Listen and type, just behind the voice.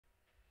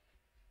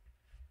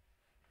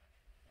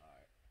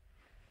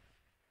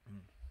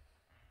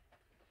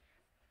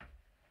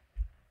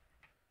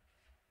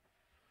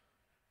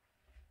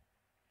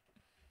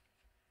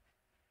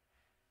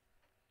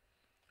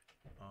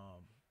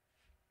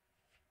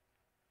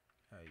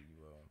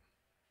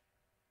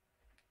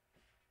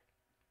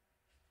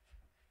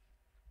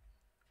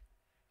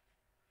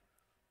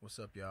What's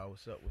up, y'all?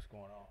 What's up? What's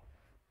going on?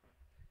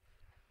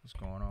 What's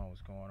going on?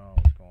 What's going on?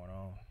 What's going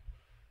on?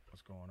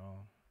 What's going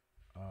on?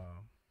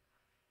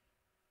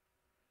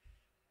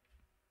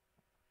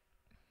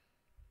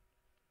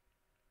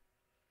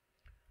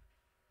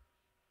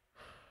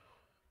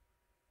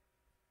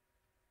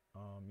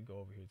 Um, you go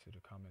over here to the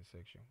comment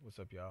section. What's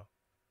up, y'all?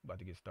 About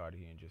to get started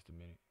here in just a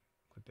minute.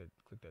 Click that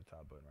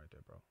top button right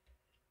there, bro.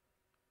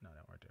 No,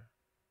 that right there.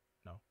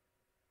 No,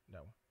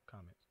 that one.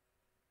 Comments.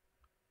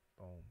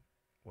 Boom.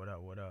 What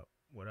up? What up?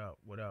 What up?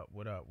 What up?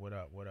 What up? What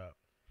up? What up?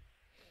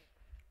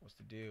 What's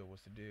the deal?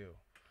 What's the deal?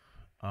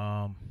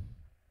 Um,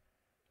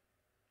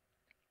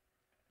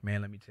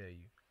 man, let me tell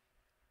you,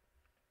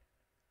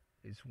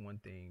 it's one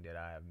thing that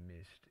I have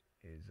missed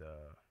is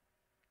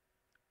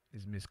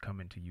miss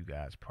coming to you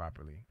guys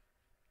properly,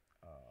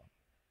 uh,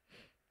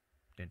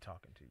 than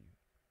talking to you.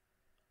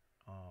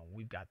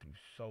 We've got through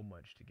so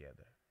much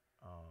together,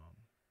 um,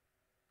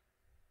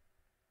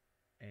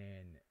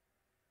 and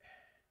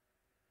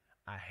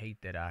I hate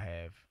that I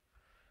have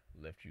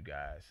left you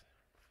guys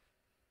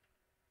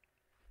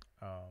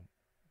um,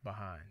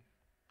 behind.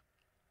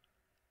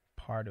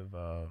 Part of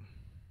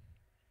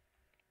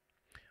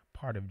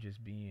part of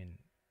just being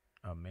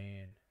a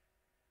man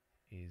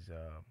is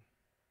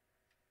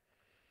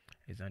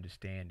is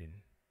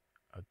understanding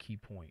a key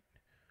point.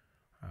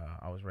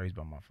 I was raised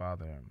by my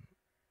father, and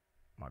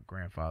my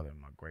grandfather, and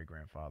my great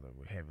grandfather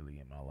were heavily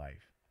in my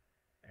life,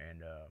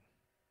 and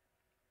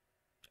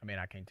I mean,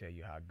 I can't tell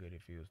you how good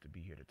it feels to be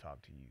here to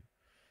talk to you.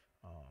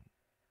 Um,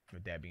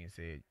 with that being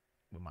said,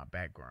 with my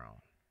background,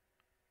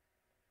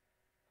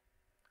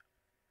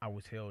 I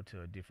was held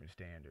to a different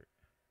standard.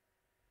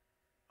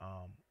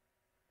 Um,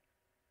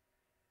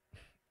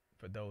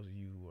 for those of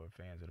you who are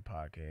fans of the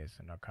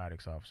podcast, a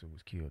narcotics officer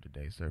was killed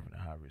today serving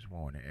a high risk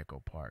warrant in Echo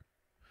Park.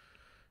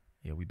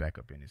 Yeah, we back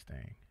up in this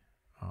thing.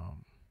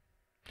 Um,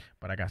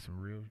 but I got some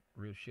real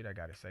shit I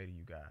gotta say to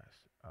you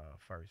guys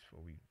first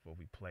before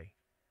we play,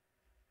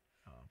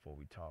 before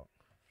we talk.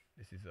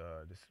 This is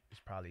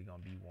probably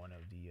gonna be one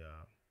of the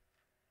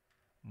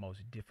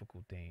most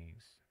difficult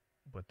things,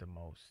 but the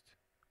most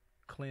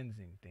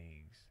cleansing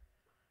things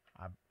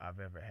I've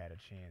ever had a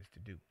chance to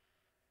do.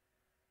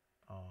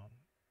 Um,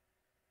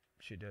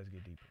 Shit does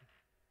get deeper.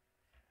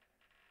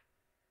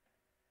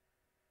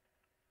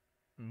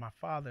 My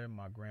father,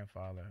 my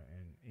grandfather,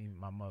 and even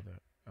my mother,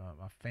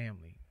 my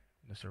family,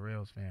 the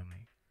Sorrells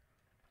family,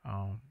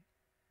 um,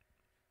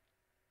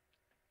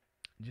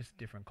 just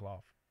different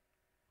cloth.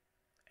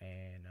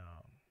 And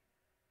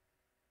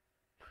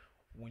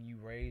when you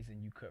raise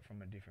and you cut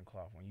from a different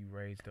cloth, when you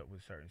raised up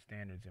with certain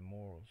standards and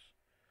morals,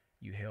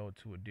 you held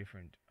to a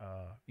different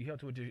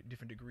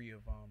degree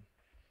of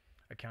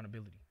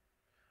accountability.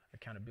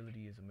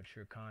 Accountability is a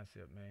mature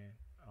concept, man,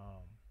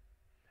 um,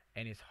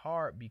 and it's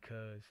hard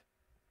because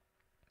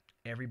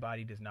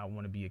everybody does not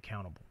want to be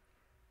accountable,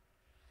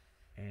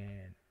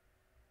 and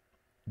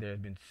there's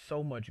been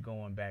so much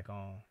going back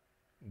on,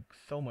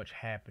 so much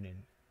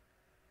happening.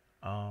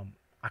 Um,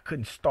 I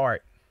couldn't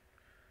start.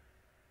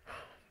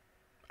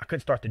 I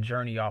couldn't start the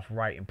journey off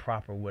right and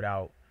proper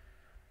without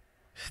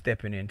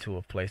stepping into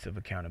a place of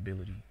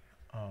accountability.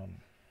 Um,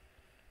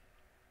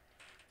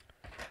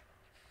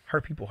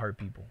 hurt people hurt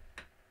people.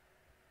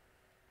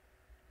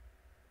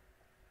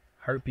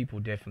 Hurt people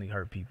definitely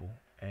hurt people.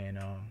 And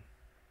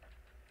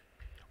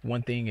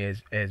one thing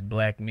as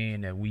black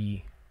men that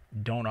we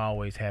don't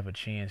always have a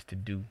chance to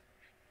do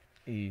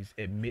is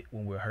admit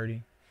when we're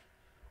hurting.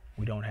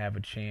 We don't have a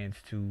chance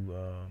to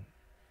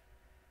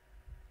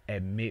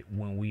admit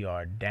when we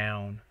are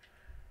down,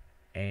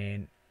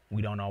 and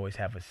we don't always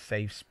have a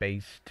safe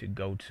space to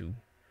go to.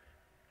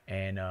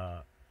 And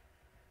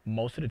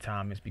most of the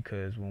time, it's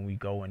because when we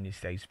go in these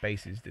safe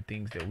spaces, the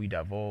things that we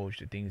divulge,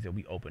 the things that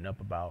we open up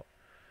about,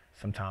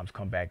 sometimes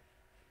come back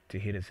to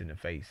hit us in the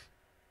face.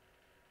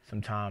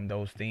 Sometimes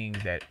those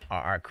things that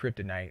are our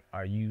kryptonite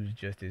are used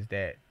just as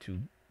that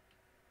to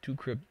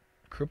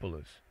cripple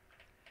us.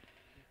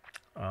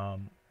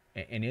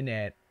 And in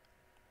that,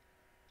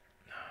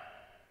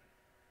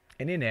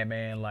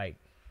 man, like,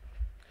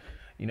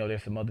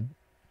 there's some other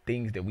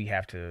things that we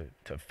have to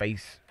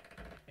face,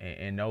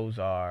 and those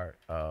are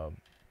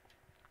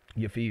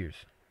your fears.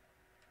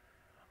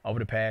 Over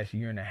the past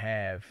year and a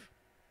half,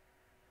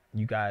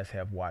 you guys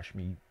have watched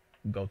me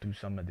go through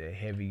some of the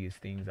heaviest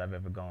things I've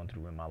ever gone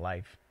through in my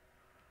life.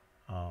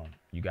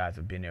 You guys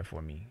have been there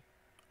for me.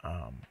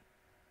 Um,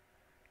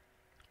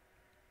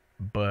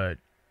 but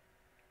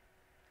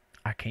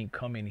I can't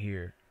come in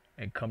here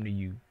and come to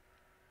you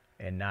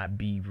and not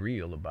be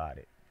real about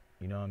it.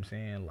 You know what I'm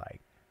saying? Like,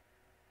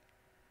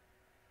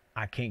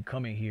 I can't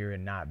come in here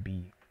and not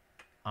be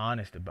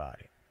honest about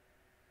it.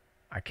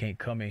 I can't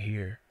come in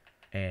here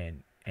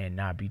and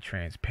not be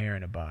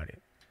transparent about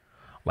it.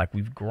 Like,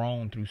 we've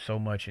grown through so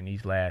much in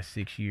these last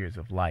 6 years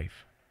of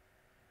life.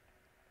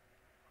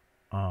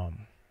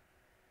 Um,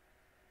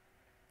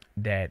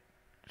 that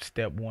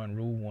step one,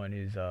 rule one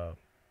is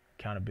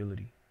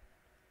accountability.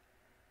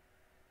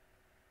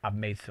 I've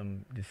made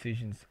some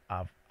decisions.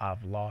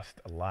 I've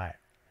lost a lot.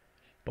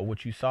 But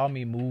what you saw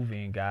me move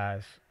in,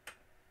 guys,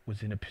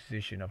 was in a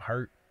position of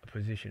hurt, a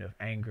position of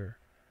anger.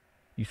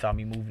 You saw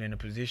me moving in a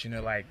position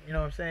of, like, you know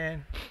what I'm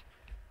saying?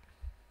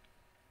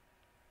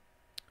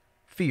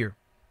 Fear.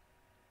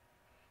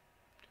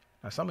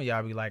 Now some of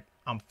y'all be like,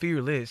 I'm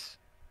fearless.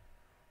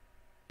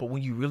 But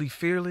when you really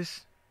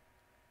fearless,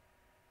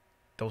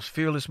 those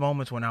fearless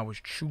moments when I was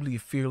truly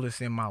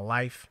fearless in my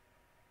life,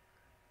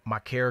 my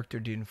character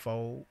didn't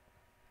fold.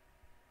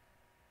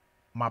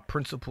 My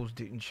principles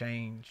didn't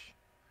change.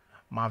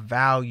 My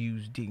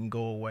values didn't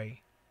go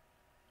away.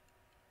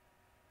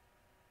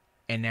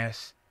 And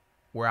that's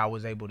where I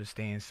was able to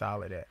stand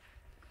solid at.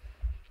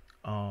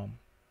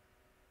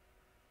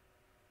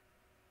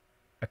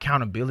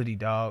 Accountability,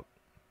 dog.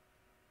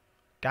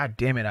 God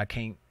damn it, I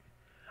can't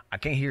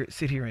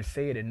sit here and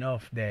say it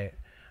enough that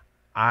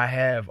I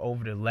have,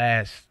 over the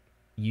last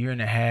year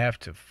and a half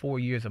to 4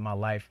 years of my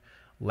life,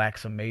 lacked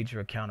some major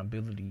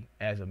accountability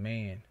as a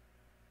man.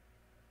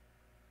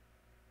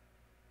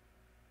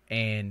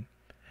 And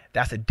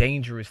that's a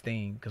dangerous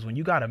thing, because when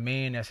you got a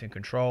man that's in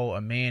control,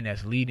 a man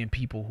that's leading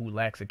people who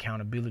lacks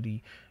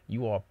accountability,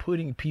 you are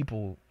putting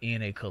people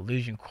in a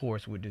collision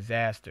course with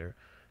disaster,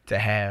 to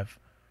have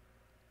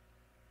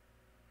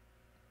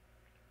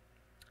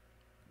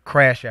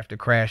crash after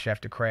crash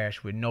after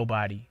crash with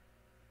nobody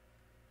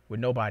with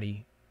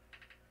nobody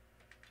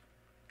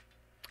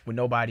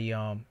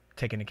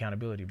taking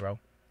accountability, bro.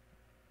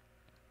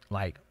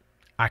 Like,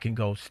 I can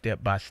go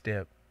step by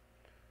step,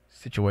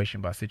 situation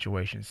by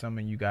situation. Some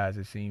of you guys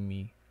have seen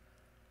me,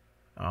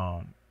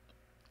 um,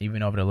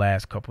 even over the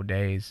last couple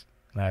days,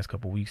 last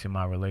couple weeks in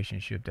my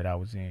relationship that I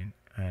was in,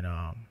 and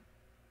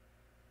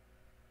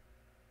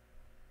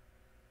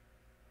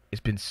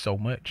it's been so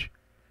much.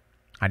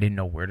 I didn't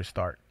know where to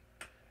start.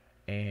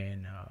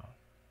 And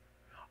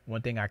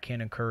one thing I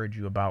can encourage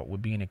you about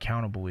with being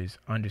accountable is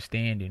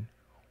understanding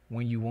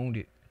when you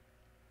wounded.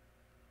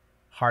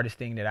 Hardest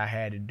thing that I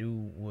had to do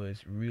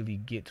was really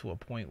get to a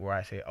point where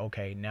I said,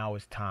 okay, now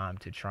it's time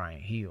to try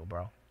and heal,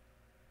 bro.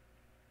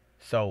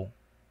 So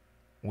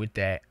with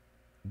that,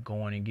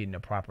 going and getting the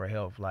proper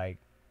help, like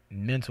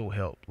mental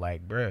help,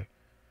 like, bruh,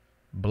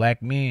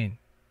 black men,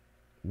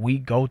 we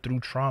go through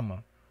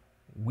trauma.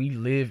 We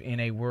live in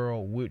a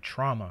world with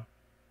trauma.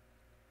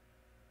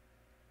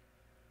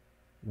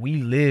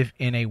 We live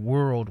in a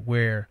world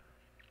where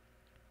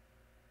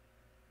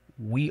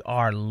we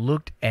are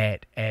looked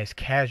at as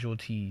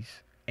casualties,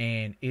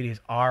 and it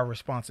is our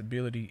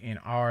responsibility and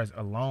ours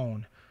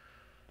alone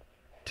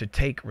to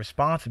take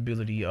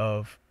responsibility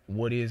of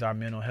what is our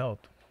mental health.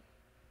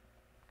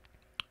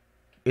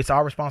 It's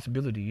our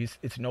responsibility.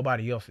 It's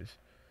nobody else's.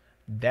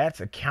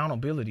 That's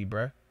accountability,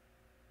 bruh.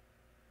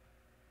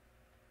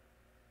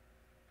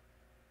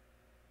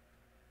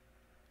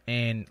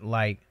 And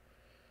like,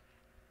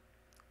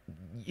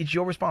 it's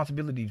your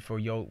responsibility for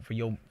your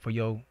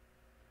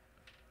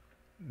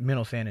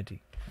mental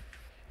sanity.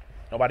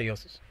 Nobody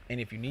else's. And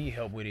if you need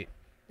help with it,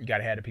 you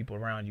gotta have the people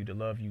around you to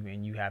love you,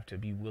 and you have to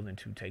be willing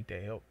to take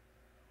that help.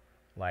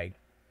 Like,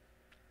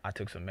 I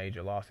took some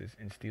major losses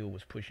and still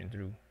was pushing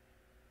through.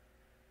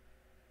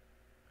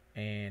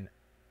 And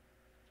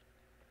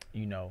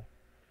you know,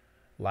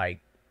 like,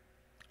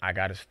 I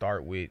gotta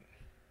start with,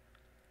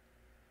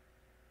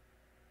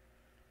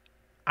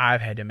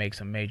 I've had to make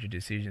some major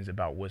decisions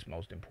about what's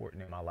most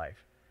important in my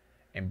life,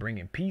 and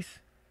bringing peace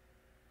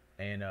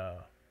and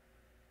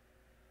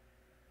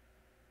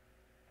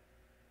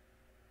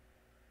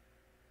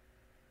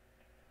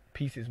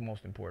peace is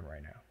most important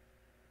right now.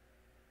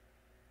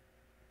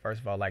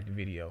 First of all, like the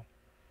video.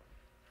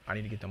 I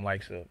need to get them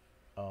likes up,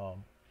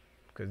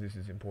 because this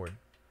is important.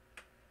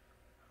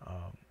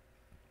 Um,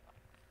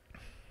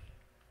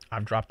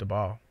 I've dropped the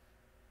ball.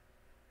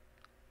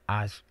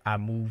 I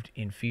moved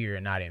in fear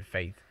and not in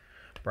faith.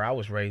 Bro, I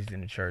was raised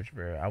in the church,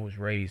 bro. I was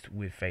raised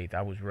with faith.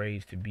 I was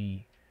raised to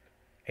be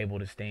able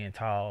to stand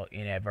tall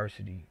in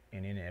adversity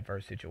and in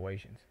adverse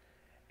situations.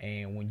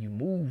 And when you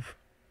move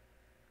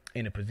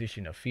in a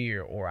position of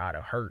fear or out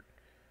of hurt,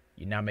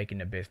 you're not making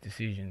the best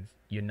decisions.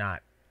 You're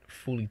not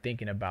fully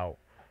thinking about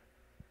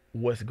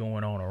what's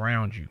going on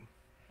around you.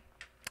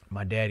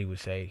 My daddy would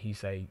say,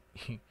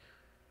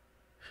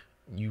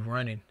 you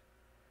running,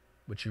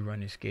 but you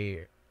running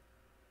scared.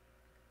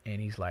 And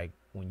he's like,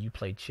 when you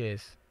play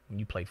chess, when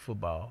you play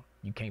football,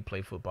 you can't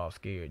play football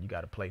scared. You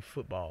got to play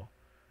football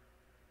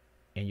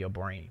in your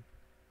brain.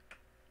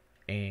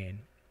 And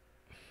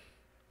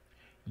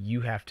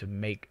you have to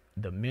make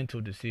the mental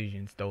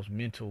decisions, those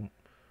mental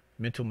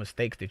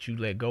mistakes that you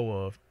let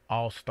go of,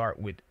 all start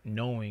with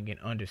knowing and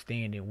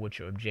understanding what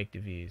your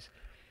objective is.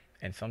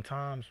 And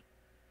sometimes,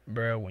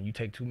 bro, when you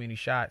take too many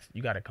shots,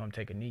 you got to come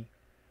take a knee.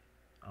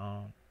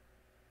 Um,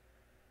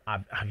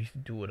 I used to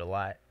do it a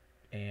lot,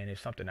 and it's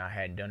something I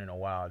hadn't done in a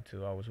while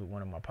too. I was with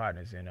one of my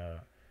partners, and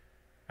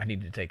I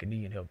needed to take a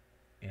knee and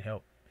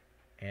help.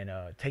 And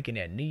taking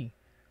that knee,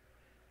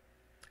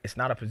 it's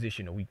not a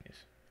position of weakness.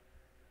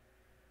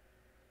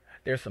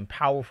 There's some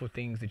powerful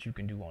things that you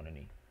can do on a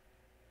knee.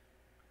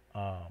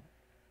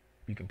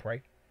 You can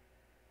pray.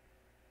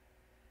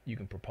 You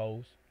can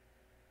propose.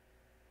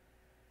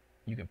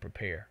 You can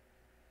prepare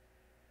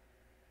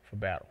for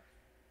battle.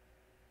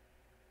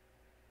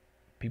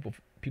 People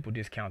people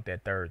discount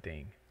that third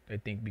thing. They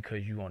think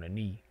because you on a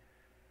knee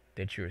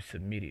that you're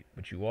submitted,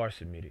 but you are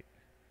submitted.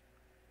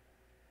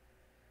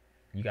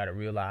 You got to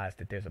realize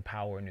that there's a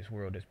power in this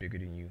world that's bigger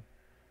than you,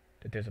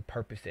 that there's a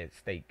purpose at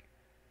stake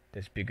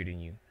that's bigger than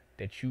you,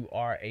 that you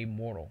are a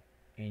mortal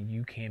and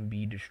you can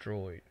be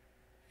destroyed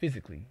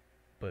physically,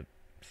 but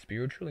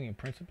spiritually and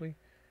principally,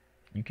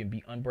 you can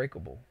be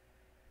unbreakable.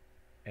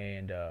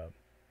 And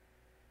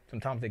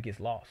sometimes it gets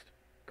lost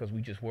because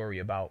we just worry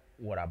about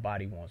what our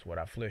body wants, what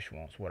our flesh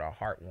wants, what our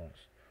heart wants,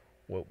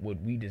 what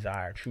we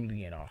desire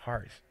truly in our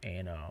hearts.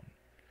 And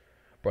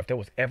bro, if there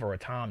was ever a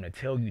time to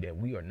tell you that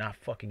we are not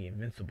fucking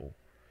invincible,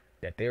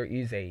 that there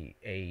is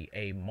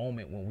a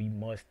moment when we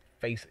must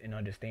face and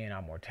understand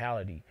our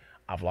mortality.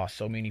 I've lost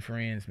so many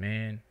friends,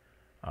 man.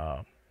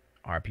 Uh,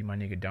 RP my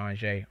nigga Don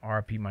J,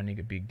 RP my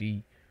nigga Big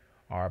D,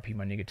 RP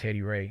my nigga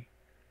Teddy Ray,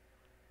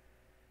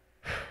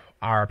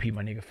 RP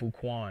my nigga Fu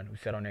Quan who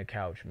sat on that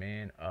couch,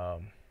 man.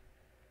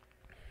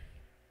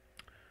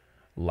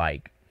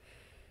 Like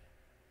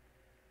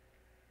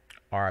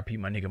RP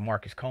my nigga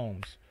Marcus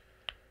Combs.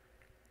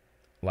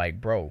 Like,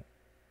 bro,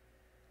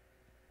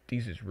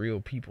 these is real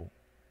people,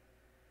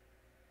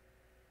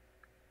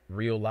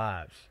 real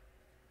lives.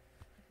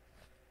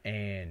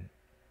 And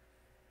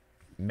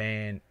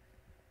man,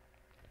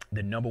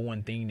 the number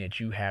one thing that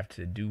you have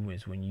to do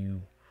is when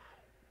you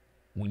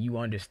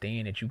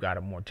understand that you got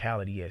a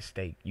mortality at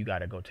stake, you got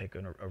to go take a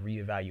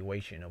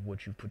reevaluation of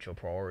what you put your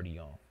priority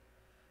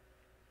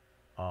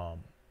on.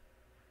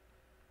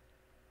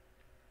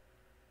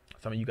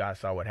 Some of you guys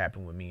saw what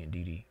happened with me and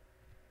Dee.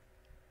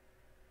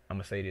 I'm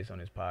gonna say this on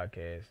this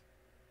podcast: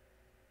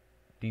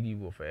 Dee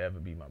will forever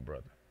be my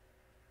brother.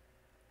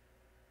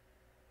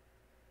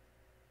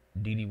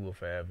 Dee will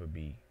forever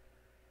be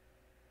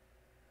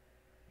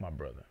my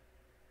brother.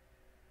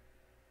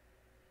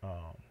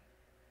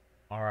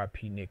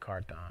 R.I.P. Nick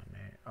Carthon,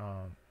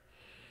 man.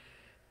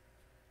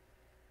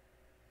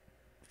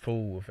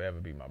 Fool will forever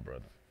be my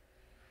brother.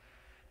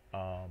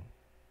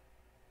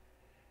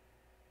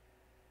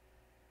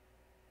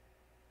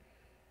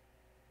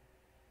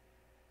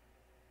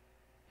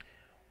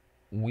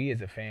 We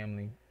as a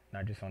family,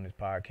 not just on this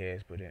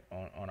podcast, but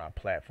on our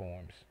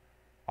platforms,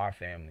 our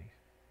families,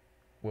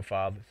 we're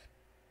fathers.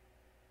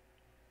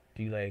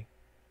 Delay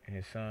and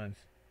his sons,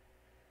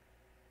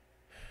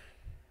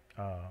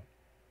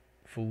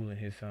 Fool and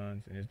his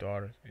sons and his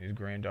daughters and his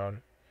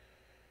granddaughter.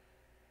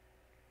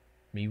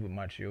 Me with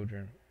my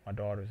children, my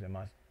daughters and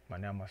my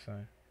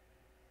son.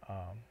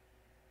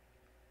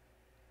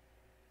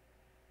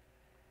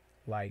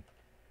 Like,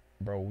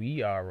 bro,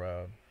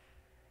 we're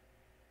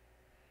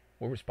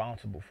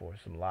responsible for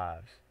some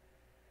lives,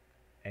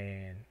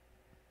 and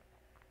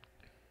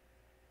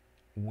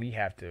we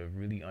have to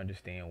really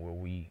understand where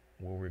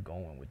we're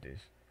going with this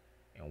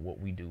and what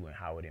we do and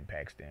how it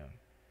impacts them.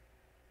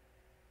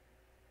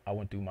 I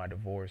went through my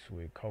divorce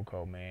with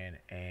Coco, man,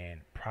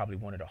 and probably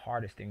one of the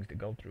hardest things to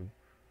go through.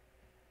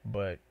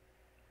 But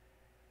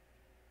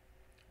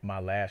my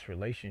last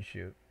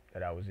relationship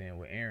that I was in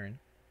with Aaron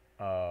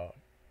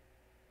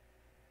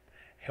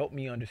helped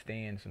me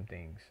understand some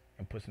things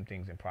and put some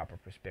things in proper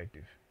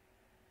perspective.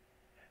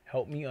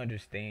 Helped me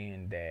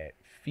understand that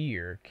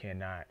fear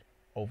cannot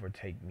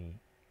overtake me.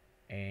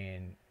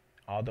 And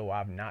although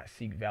I've not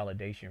seek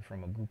validation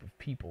from a group of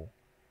people,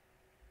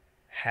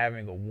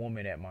 having a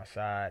woman at my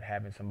side,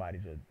 having somebody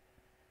to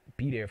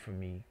be there for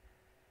me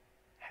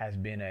has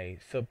been a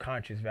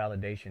subconscious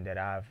validation that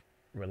I've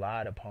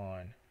relied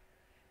upon.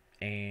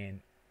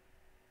 And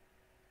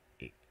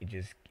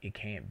it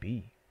can't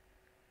be.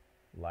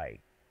 Like,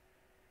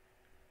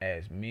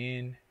 as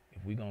men,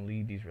 if we're going to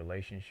lead these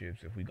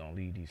relationships, if we're going to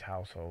lead these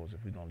households,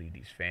 if we're going to lead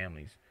these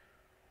families,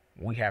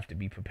 we have to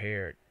be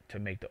prepared to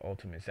make the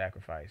ultimate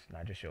sacrifice,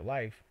 not just your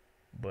life,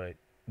 but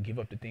give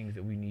up the things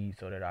that we need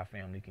so that our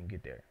family can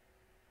get there.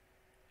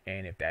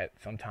 And if that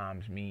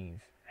sometimes means,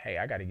 hey,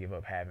 I got to give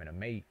up having a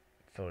mate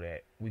so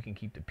that we can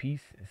keep the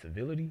peace and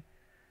civility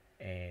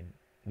and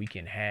we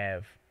can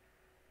have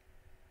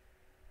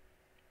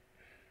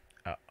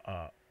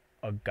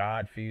a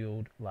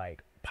God-filled,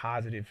 like,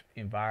 positive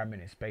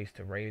environment and space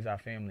to raise our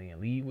family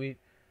and lead with,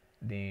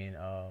 then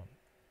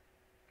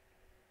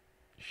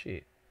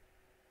shit,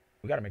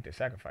 we got to make the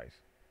sacrifice.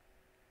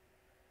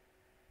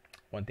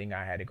 One thing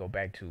I had to go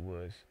back to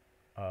was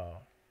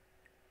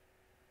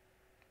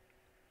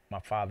my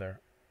father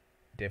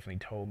definitely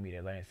told me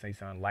that, like, say,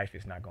 son, life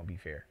is not going to be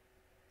fair.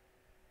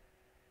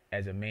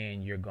 As a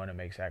man, you're going to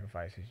make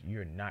sacrifices.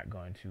 You're not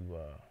going to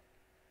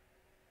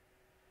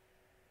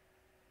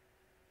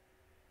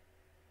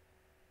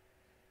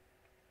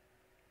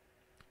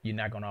you're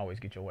not going to always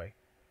get your way.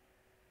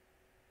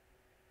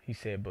 He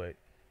said, but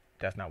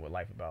that's not what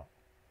life about.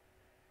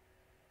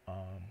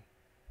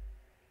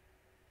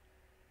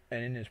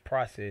 And in this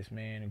process,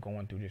 man,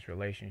 going through this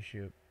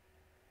relationship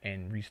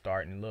and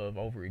restarting love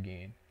over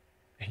again,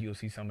 and you'll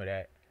see some of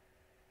that.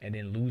 And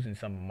then losing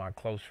some of my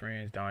close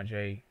friends, Don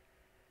J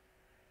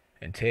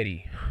and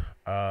Teddy,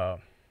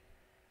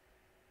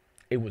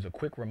 it was a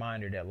quick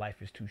reminder that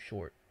life is too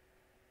short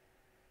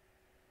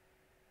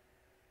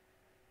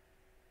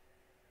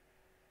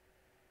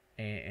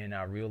And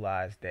I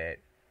realized that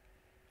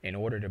in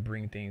order to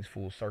bring things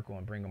full circle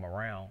and bring them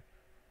around,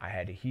 I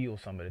had to heal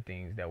some of the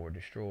things that were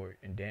destroyed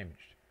and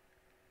damaged.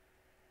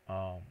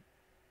 Um,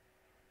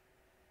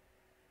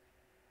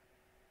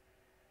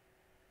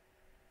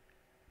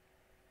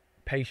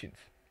 Patience.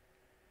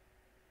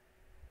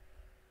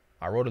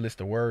 I wrote a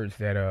list of words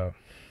that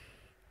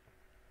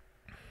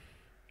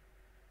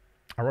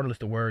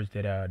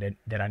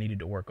that I needed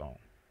to work on,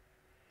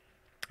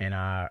 and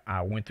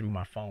I went through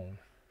my phone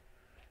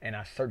and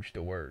I searched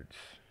the words.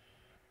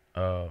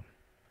 Uh,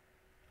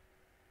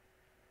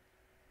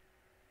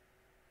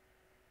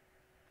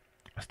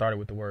 I started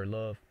with the word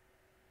love.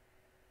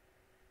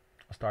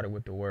 I started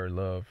with the word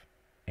love,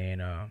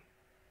 and I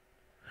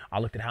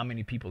looked at how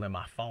many people in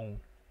my phone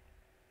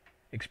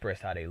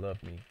expressed how they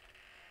loved me.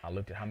 I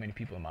looked at how many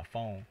people in my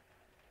phone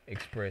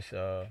expressed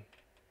that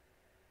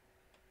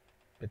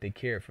they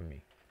cared for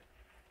me,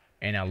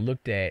 and I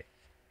looked at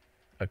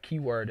a key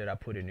word that I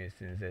put in this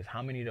is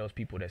how many of those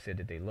people that said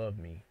that they loved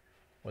me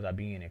was I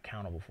being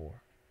accountable for.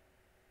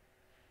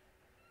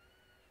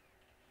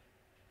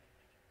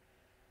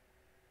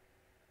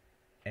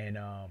 And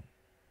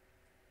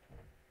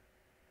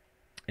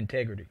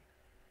integrity,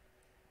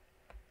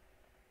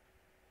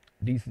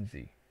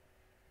 decency,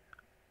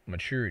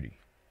 maturity,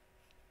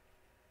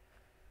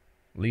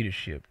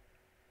 leadership,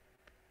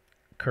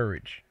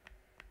 courage,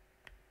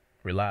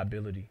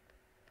 reliability,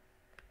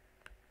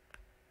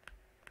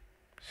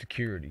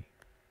 security,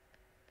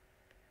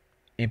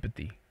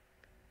 empathy,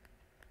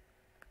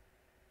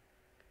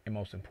 and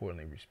most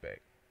importantly,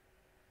 respect.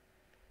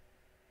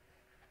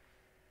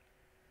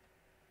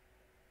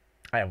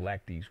 I have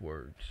lacked these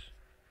words.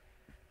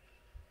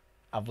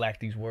 I've lacked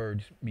these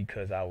words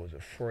because I was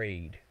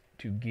afraid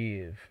to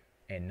give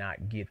and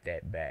not get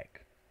that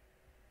back.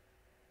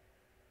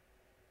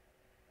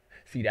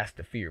 See, that's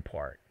the fear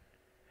part.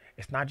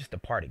 It's not just the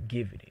part of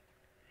giving it.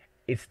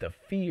 It's the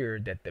fear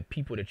that the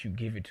people that you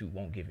give it to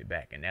won't give it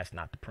back, and that's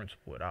not the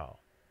principle at all.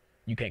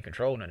 You can't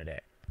control none of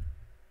that.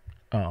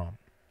 Um,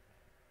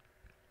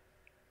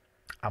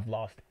 I've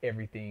lost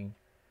everything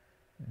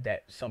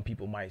that some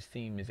people might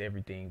seem is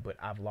everything, but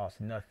I've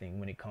lost nothing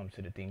when it comes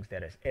to the things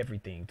that is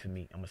everything to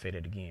me. I'm gonna say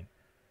that again.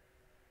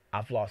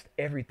 I've lost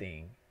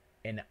everything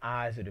in the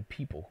eyes of the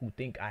people who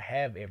think I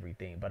have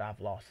everything, but I've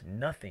lost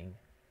nothing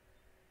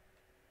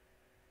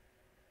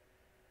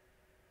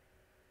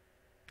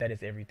that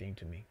is everything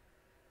to me.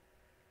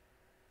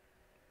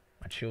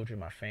 My children,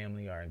 my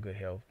family are in good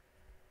health.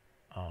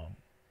 Um,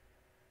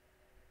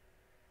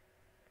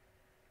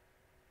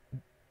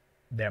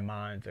 their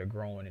minds are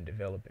growing and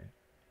developing.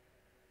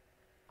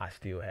 I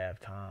still have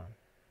time.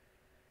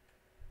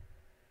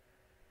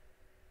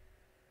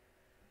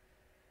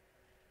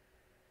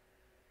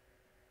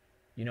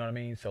 You know what I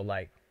mean? So,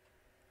 like,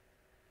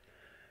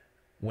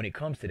 when it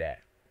comes to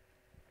that,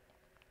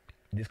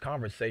 this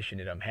conversation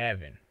that I'm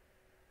having,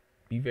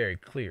 be very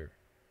clear.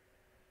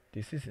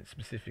 This isn't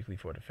specifically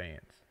for the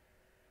fans.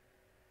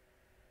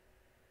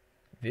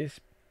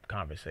 This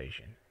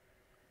conversation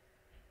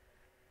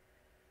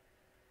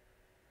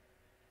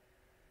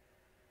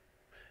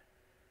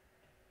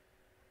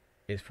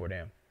is for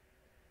them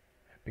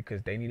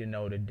because they need to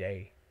know the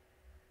day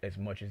as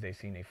much as they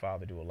seen their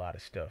father do a lot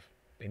of stuff.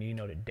 They need to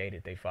know the day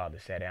that their father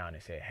sat down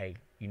and said, hey,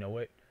 you know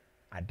what?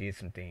 I did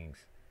some things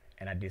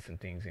and I did some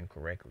things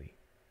incorrectly.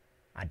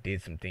 I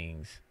did some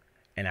things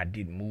and I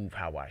didn't move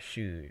how I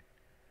should.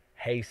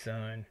 Hey,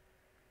 son,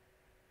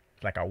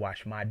 like I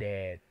watched my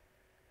dad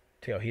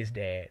tell his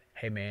dad,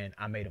 hey, man,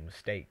 I made a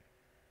mistake.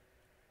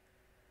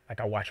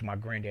 Like I watched my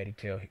granddaddy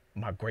tell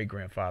my great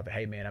grandfather,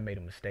 hey, man, I made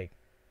a mistake.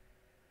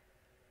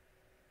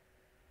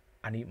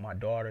 I need my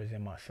daughters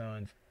and my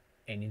sons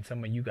and in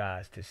some of you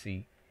guys to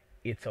see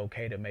it's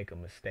okay to make a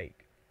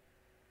mistake.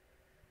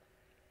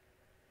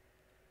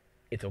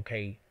 It's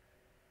okay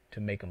to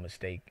make a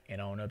mistake and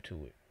own up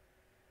to it.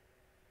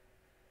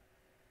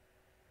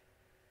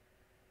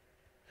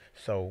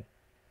 So,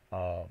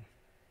 uh,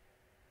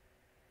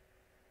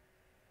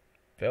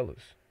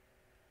 fellas,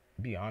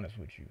 be honest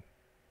with you.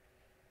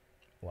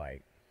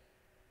 Like,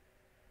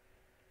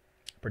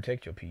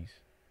 protect your peace,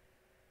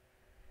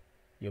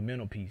 your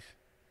mental peace.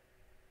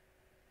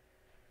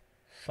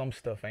 Some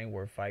stuff ain't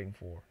worth fighting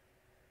for.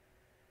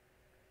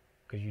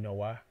 Because you know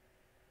why?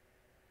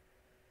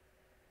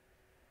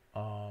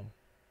 Um,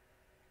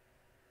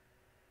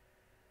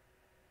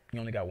 you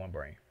only got one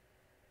brain.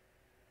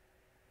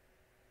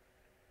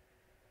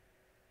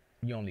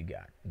 You only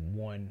got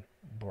one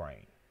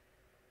brain.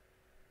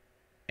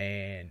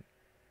 And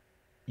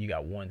you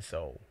got one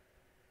soul.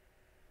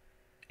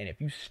 And if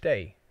you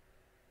stay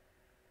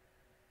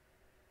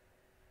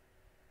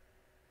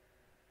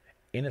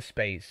in a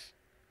space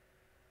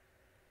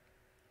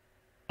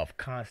of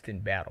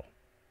constant battle,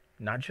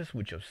 not just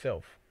with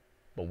yourself,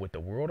 but with the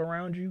world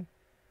around you,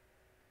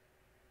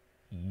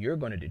 you're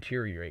going to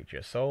deteriorate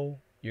your soul.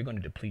 You're going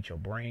to deplete your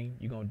brain.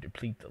 You're going to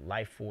deplete the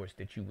life force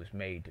that you was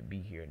made to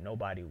be here.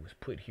 Nobody was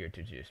put here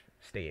to just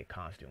stay at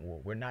constant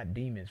war. We're not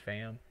demons,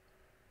 fam.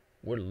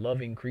 We're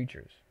loving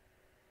creatures.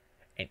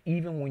 And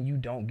even when you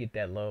don't get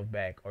that love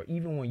back, or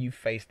even when you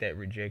face that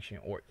rejection,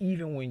 or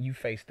even when you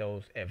face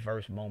those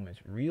adverse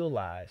moments,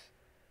 realize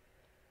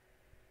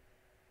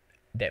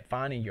that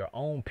finding your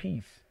own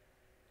peace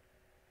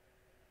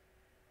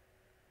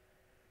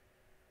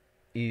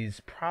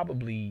is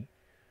probably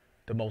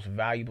the most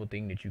valuable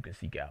thing that you can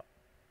seek out.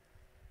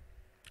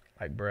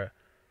 Like, bruh,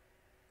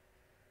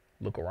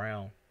 look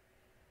around.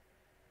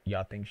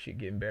 Y'all think shit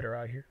getting better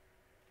out here?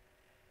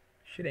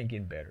 Shit ain't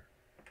getting better.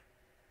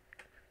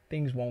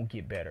 Things won't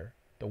get better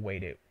the way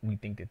that we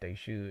think that they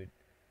should,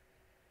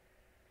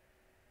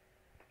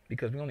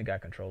 because we only got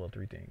control of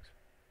three things: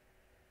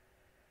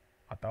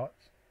 our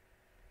thoughts,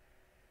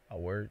 our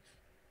words,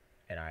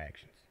 and our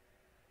actions.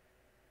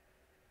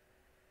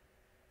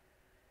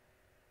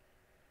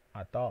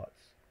 Our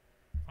thoughts,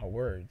 our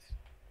words,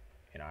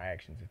 and our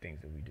actions, the things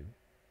that we do.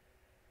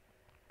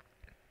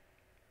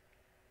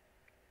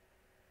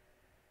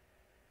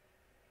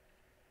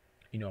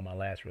 You know, in my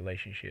last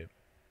relationship,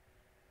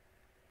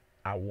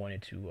 I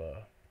wanted to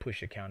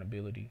push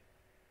accountability,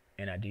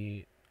 and I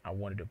did. I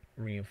wanted to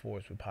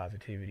reinforce with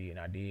positivity, and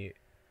I did.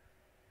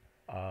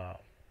 But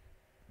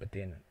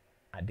then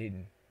I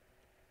didn't.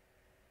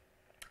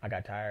 I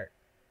got tired.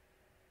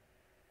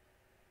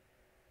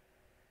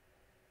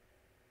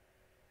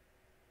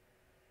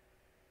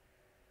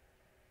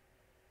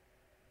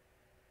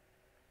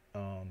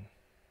 Um,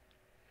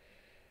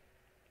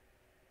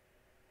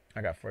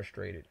 I got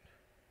frustrated.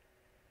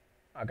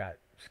 I got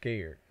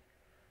scared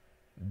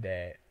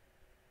that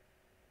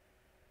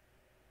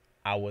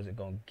I wasn't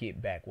going to get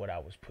back what I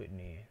was putting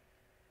in.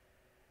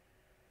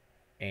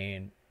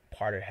 And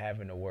part of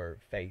having the word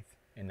faith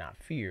and not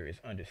fear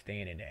is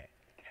understanding that,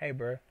 hey,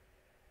 bro,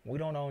 we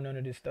don't own none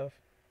of this stuff.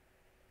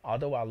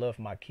 Although I love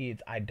my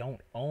kids, I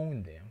don't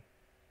own them.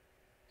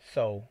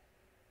 So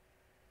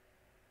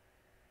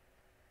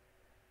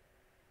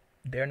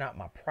they're not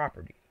my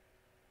property.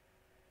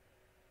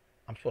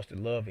 I'm supposed to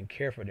love and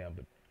care for them,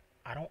 but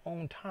I don't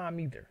own time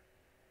either.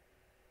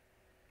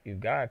 If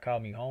God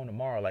called me home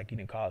tomorrow like he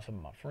didn't call some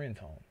of my friends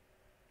home,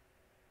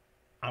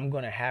 I'm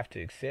going to have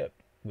to accept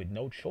with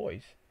no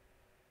choice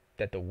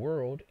that the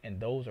world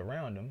and those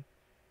around them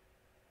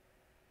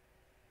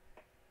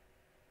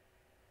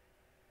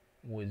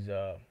was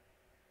all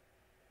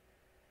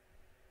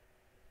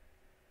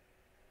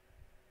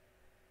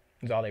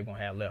they're going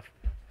to have left.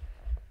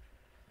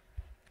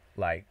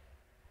 Like,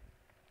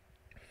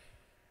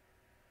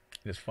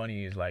 it's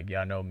funny is, like,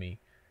 y'all know me,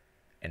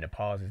 and the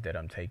pauses that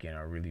I'm taking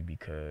are really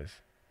because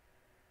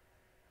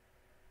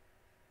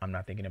I'm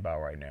not thinking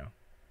about right now.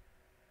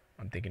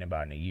 I'm thinking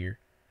about in a year,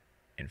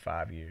 in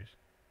 5 years,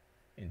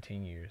 in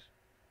 10 years,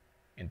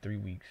 in 3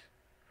 weeks,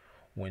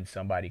 when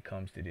somebody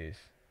comes to this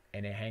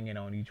and they're hanging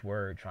on each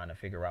word trying to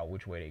figure out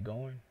which way they're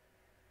going.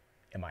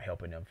 Am I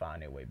helping them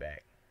find their way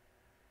back?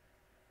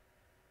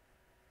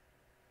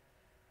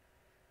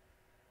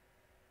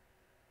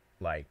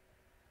 Like,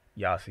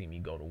 y'all see me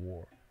go to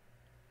war.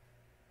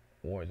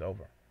 War is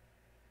over.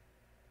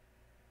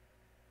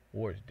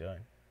 War is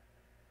done.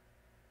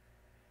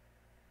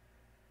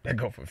 That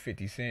go for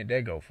 50 Cent.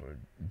 That go for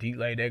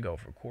D-Lay. That go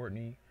for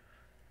Courtney.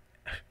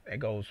 That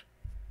goes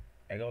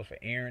for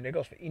Aaron. That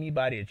goes for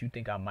anybody that you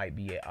think I might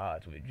be at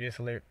odds with. Just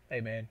let,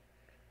 hey man,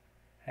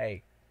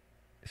 hey,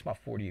 it's my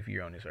 40th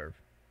year on this earth,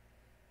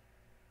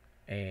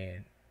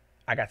 and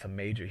I got some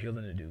major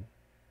healing to do,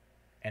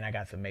 and I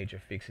got some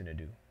major fixing to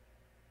do.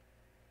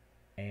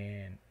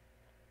 And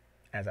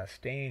as I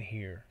stand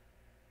here,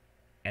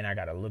 and I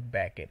gotta look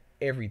back at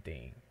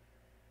everything,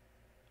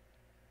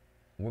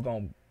 we're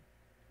gonna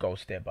go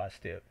step by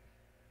step,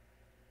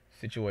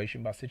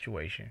 situation by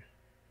situation,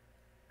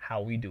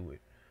 how we do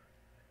it.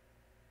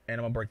 And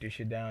I'm gonna break this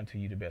shit down to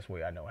you the best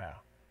way I know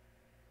how.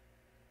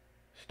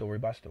 Story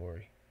by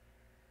story,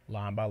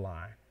 line by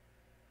line,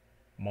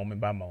 moment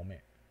by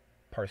moment,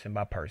 person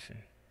by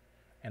person.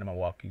 And I'm gonna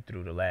walk you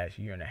through the last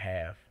year and a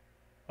half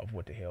of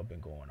what the hell been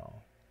going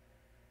on.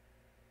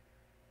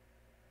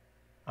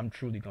 I'm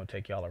truly gonna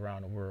take y'all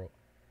around the world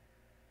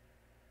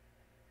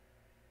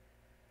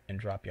and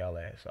drop y'all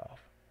ass off.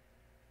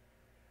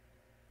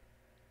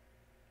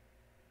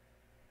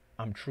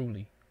 I'm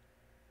truly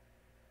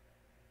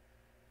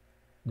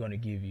gonna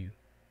give you,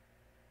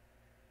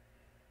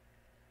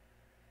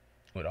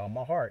 with all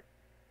my heart,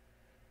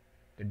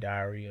 the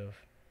diary of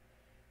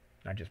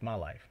not just my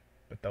life,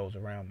 but those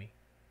around me.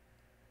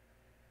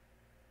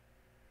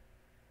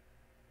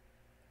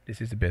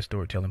 This is the best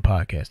storytelling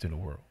podcast in the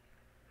world.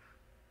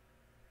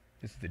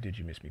 This is the Did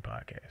You Miss Me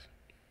podcast.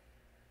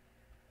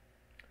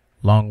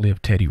 Long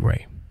live Teddy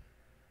Ray.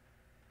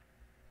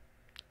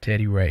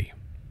 Teddy Ray.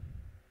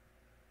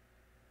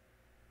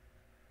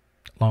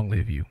 Long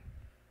live you.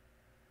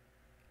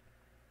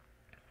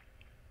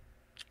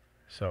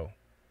 So,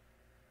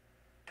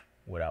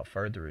 without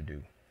further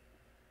ado,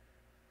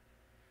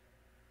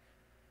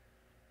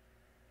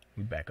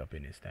 we back up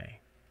in this thing.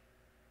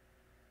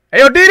 Hey,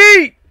 yo,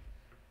 Diddy!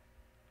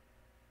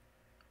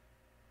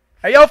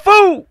 Hey, yo,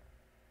 Food!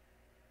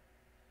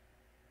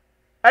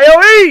 Hey,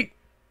 yo, E!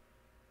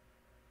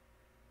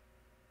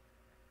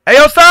 Hey,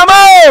 yo,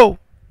 Samo!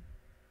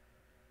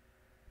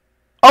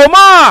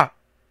 Omar!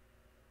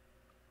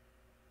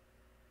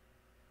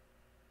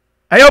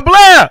 Hey, yo,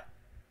 Blair!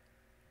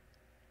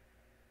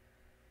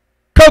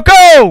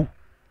 Coco!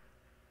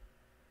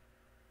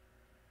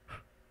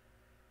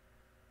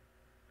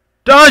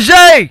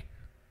 Danger!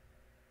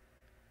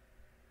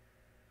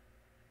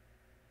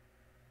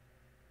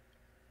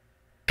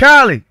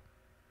 Kylie!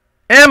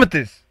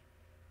 Amethyst!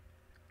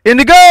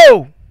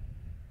 Indigo!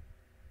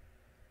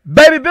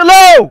 Baby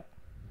Below!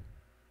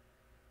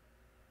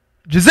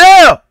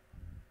 Giselle!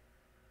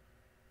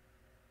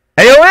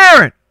 Ayo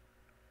Aaron!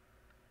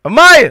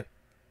 Amaya!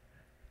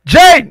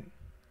 Jaden!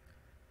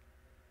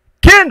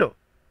 Kendall!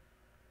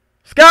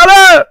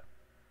 Skylar!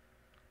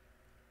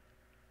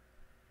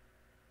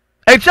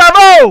 Hey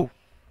Chavo!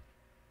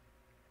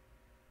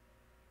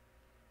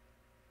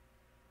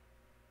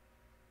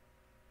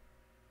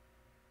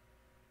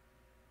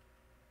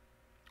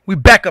 We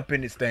back up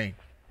in this thing.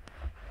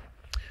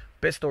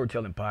 Best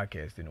storytelling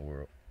podcast in the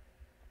world.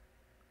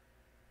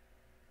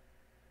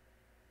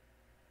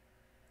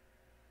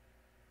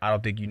 I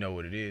don't think you know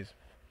what it is,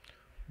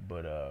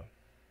 but a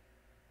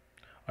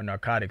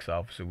narcotics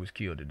officer was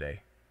killed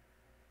today,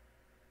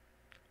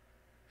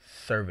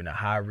 serving a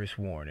high-risk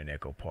warrant in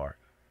Echo Park.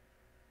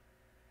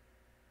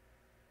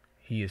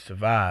 He is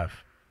survived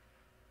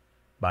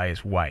by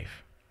his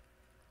wife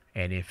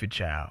and infant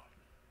child.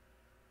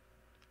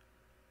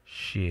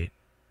 Shit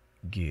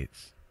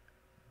gets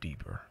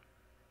deeper.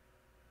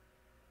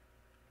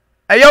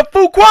 Hey, yo,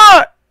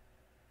 Fuquad!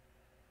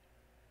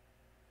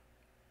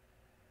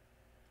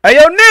 Hey,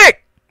 yo,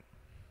 Nick!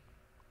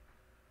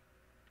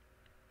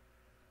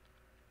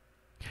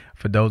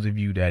 For those of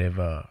you that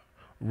have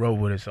rode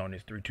with us on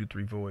this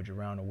 323 voyage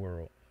around the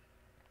world,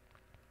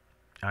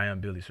 I am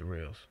Billy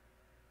Sorrells,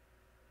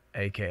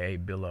 a.k.a.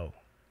 Billo,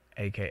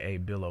 a.k.a.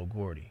 Billo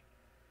Gordy,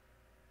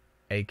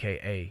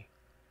 a.k.a.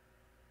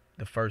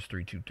 the first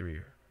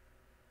 323er,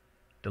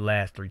 the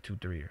last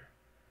 323er,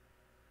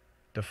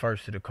 the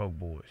first of the Coke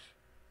Boys,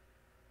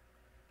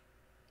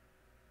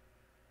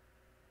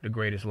 the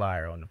greatest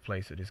liar on the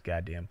face of this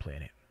goddamn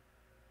planet.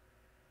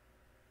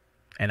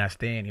 And I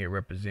stand here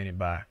represented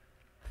by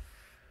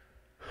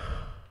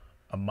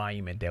a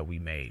monument that we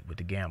made with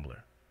the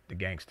gambler, the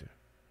gangster.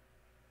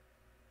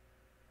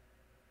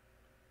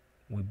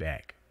 We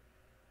back.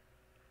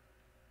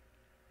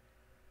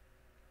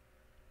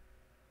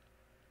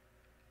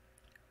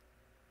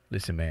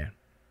 Listen, man.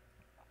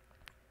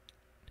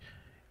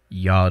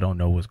 Y'all don't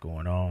know what's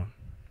going on,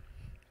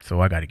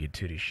 so I got to get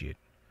to this shit.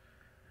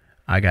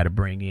 I got to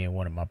bring in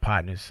one of my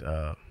partners.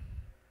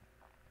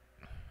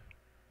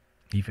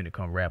 He finna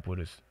come rap with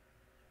us.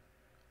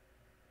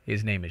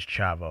 His name is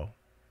Chavo.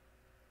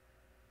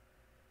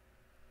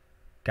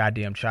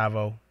 Goddamn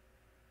Chavo.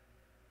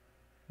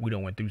 We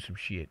done went through some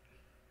shit.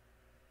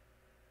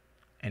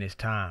 And it's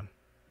time.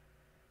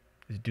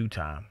 It's due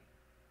time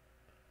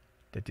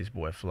that this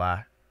boy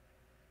fly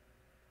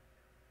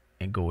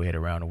and go ahead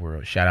around the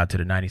world. Shout out to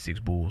the 96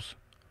 Bulls.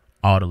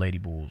 All the Lady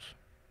Bulls.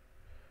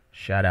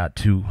 Shout out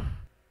to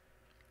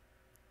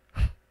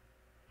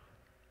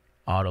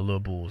all the little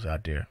bulls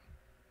out there.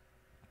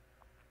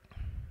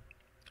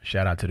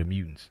 Shout out to the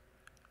mutants.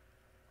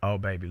 Oh,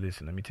 baby,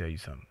 listen, let me tell you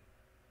something.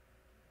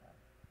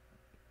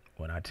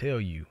 When I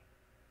tell you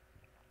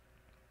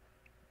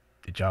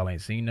that y'all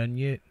ain't seen nothing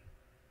yet,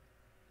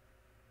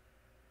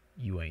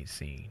 you ain't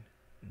seen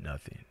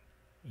nothing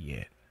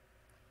yet.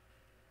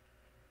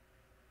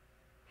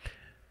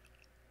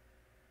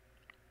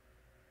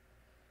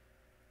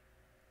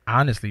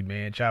 Honestly,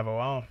 man,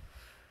 Chavo,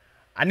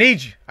 I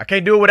need you. I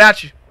can't do it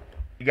without you.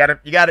 You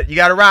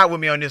gotta ride with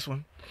me on this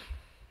one.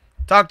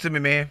 Talk to me,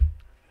 man.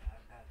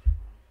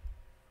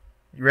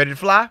 You ready to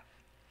fly?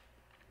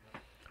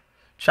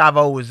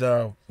 Chavo is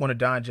one of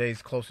Don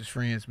J's closest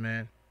friends,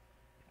 man.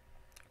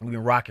 We've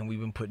been rocking. We've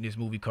been putting this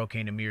movie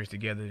Cocaine and Mirrors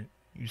together.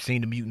 You've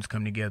seen the mutants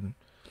come together.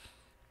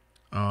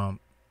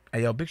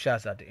 Hey, yo, big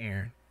shouts out to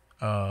Aaron.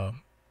 I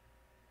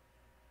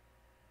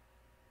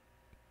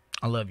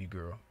love you,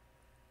 girl.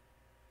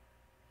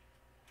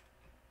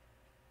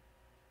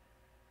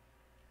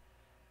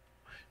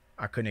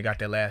 I couldn't have got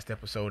that last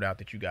episode out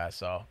that you guys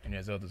saw, and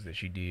there's others that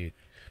she did.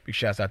 Big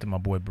shouts out to my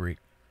boy Brick.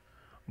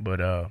 But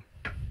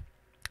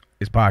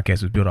this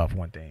podcast was built off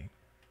one thing.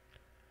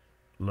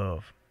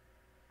 Love.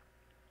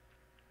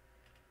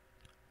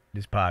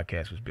 This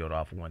podcast was built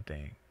off of one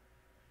thing.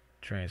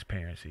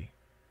 Transparency.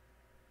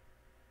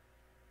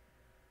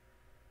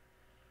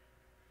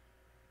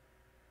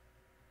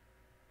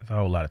 There's a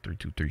whole lot of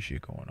 323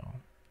 shit going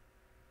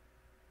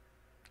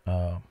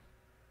on.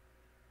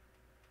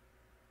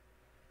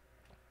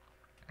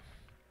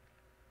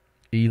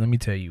 Let me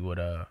tell you what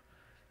I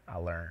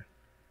learned.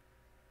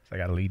 So I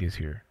gotta lead this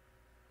here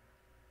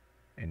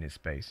in this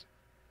space.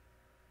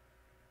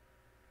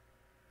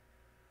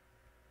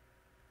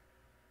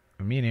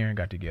 When me and Aaron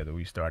got together,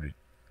 we started.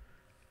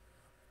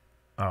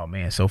 Oh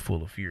man, so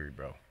full of fury,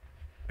 bro.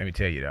 Let me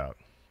tell you, dog.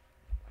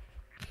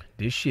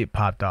 This shit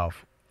popped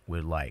off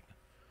with like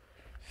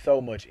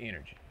so much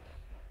energy.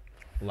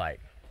 Like,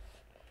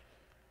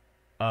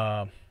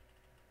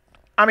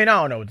 I mean,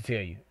 I don't know what to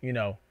tell you. You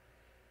know,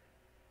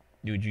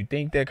 did you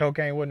think that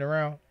cocaine wasn't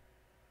around?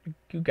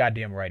 You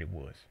goddamn right it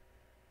was.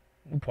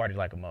 We partied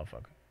like a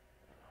motherfucker.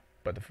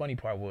 But the funny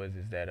part was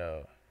is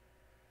that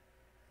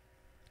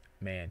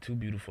man, two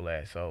beautiful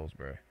ass souls,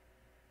 bro.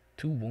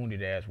 Two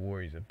wounded ass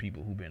warriors of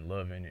people who've been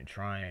loving and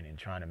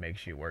trying to make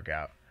shit work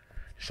out.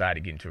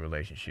 Decided to get into a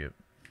relationship.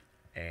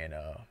 And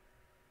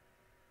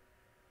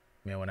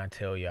man, when I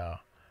tell y'all,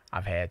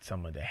 I've had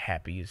some of the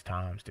happiest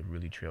times to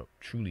really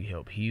truly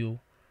help heal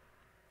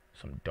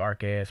some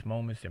dark ass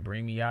moments and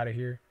bring me out of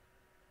here.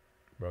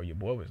 Bro, your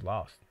boy was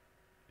lost.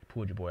 You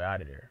pulled your boy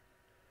out of there.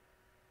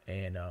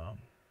 And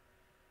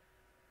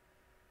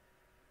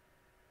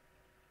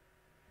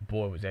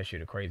boy, was that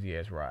shit a crazy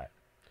ass ride.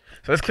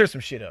 So let's clear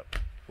some shit up.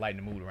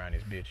 Lighten the mood around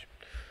this bitch.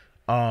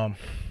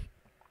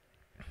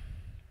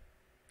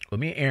 When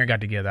me and Aaron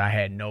got together, I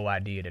had no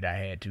idea that I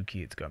had two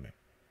kids coming.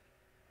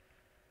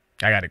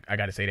 I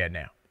gotta say that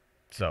now.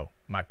 So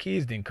my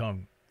kids didn't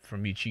come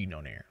from me cheating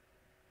on Aaron.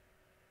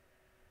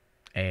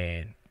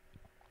 And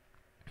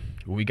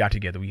when we got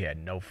together, we had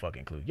no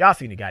fucking clue. Y'all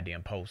seen the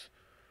goddamn post.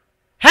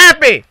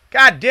 Happy!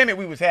 God damn it,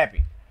 we was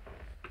happy.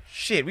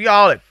 Shit, we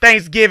all at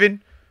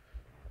Thanksgiving.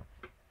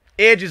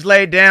 Edges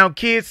laid down,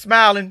 kids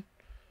smiling.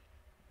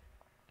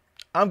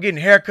 I'm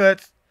getting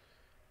haircuts.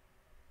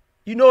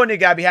 You know a nigga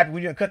gotta be happy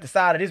when you done cut the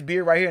side of this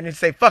beard right here and then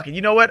say, fuck it,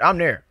 you know what? I'm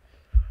there.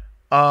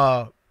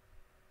 Oh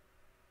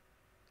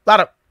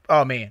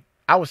man,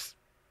 I was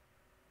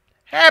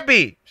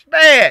happy,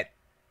 bad,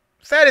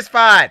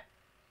 satisfied.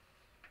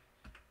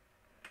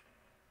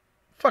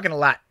 Fucking a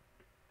lot.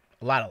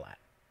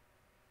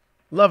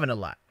 Loving a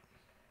lot.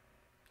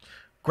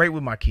 Great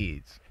with my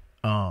kids.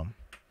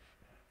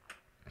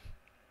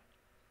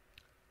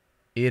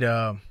 It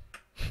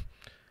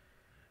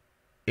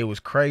was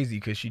crazy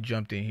because she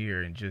jumped in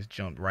here and just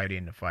jumped right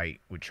in the fight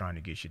with trying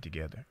to get shit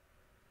together.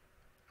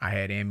 I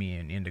had Emmy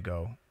and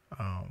Indigo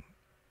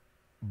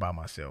by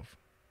myself.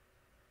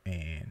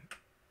 And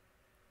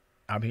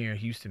I'm here in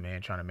Houston,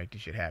 man, trying to make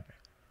this shit happen.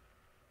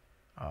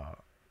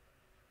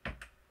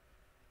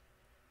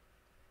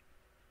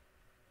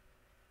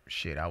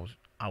 Shit, I was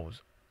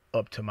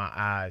up to my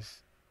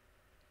eyes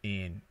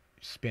in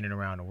spinning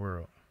around the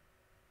world.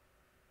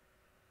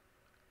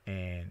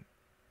 And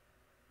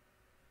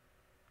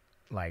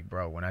like,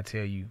 bro, when I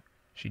tell you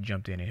she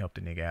jumped in and helped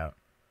the nigga out,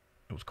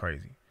 it was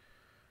crazy.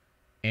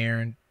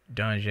 Aaron,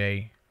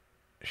 Donjay,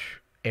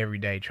 every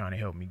day trying to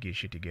help me get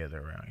shit together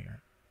around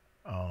here.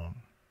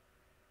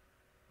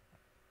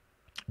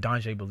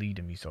 Donjay believed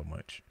in me so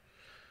much.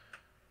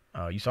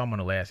 You saw him on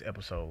the last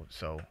episode,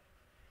 so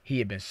he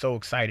had been so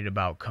excited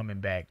about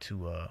coming back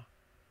to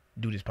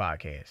do this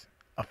podcast.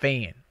 A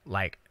fan,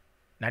 like,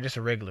 not just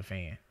a regular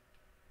fan.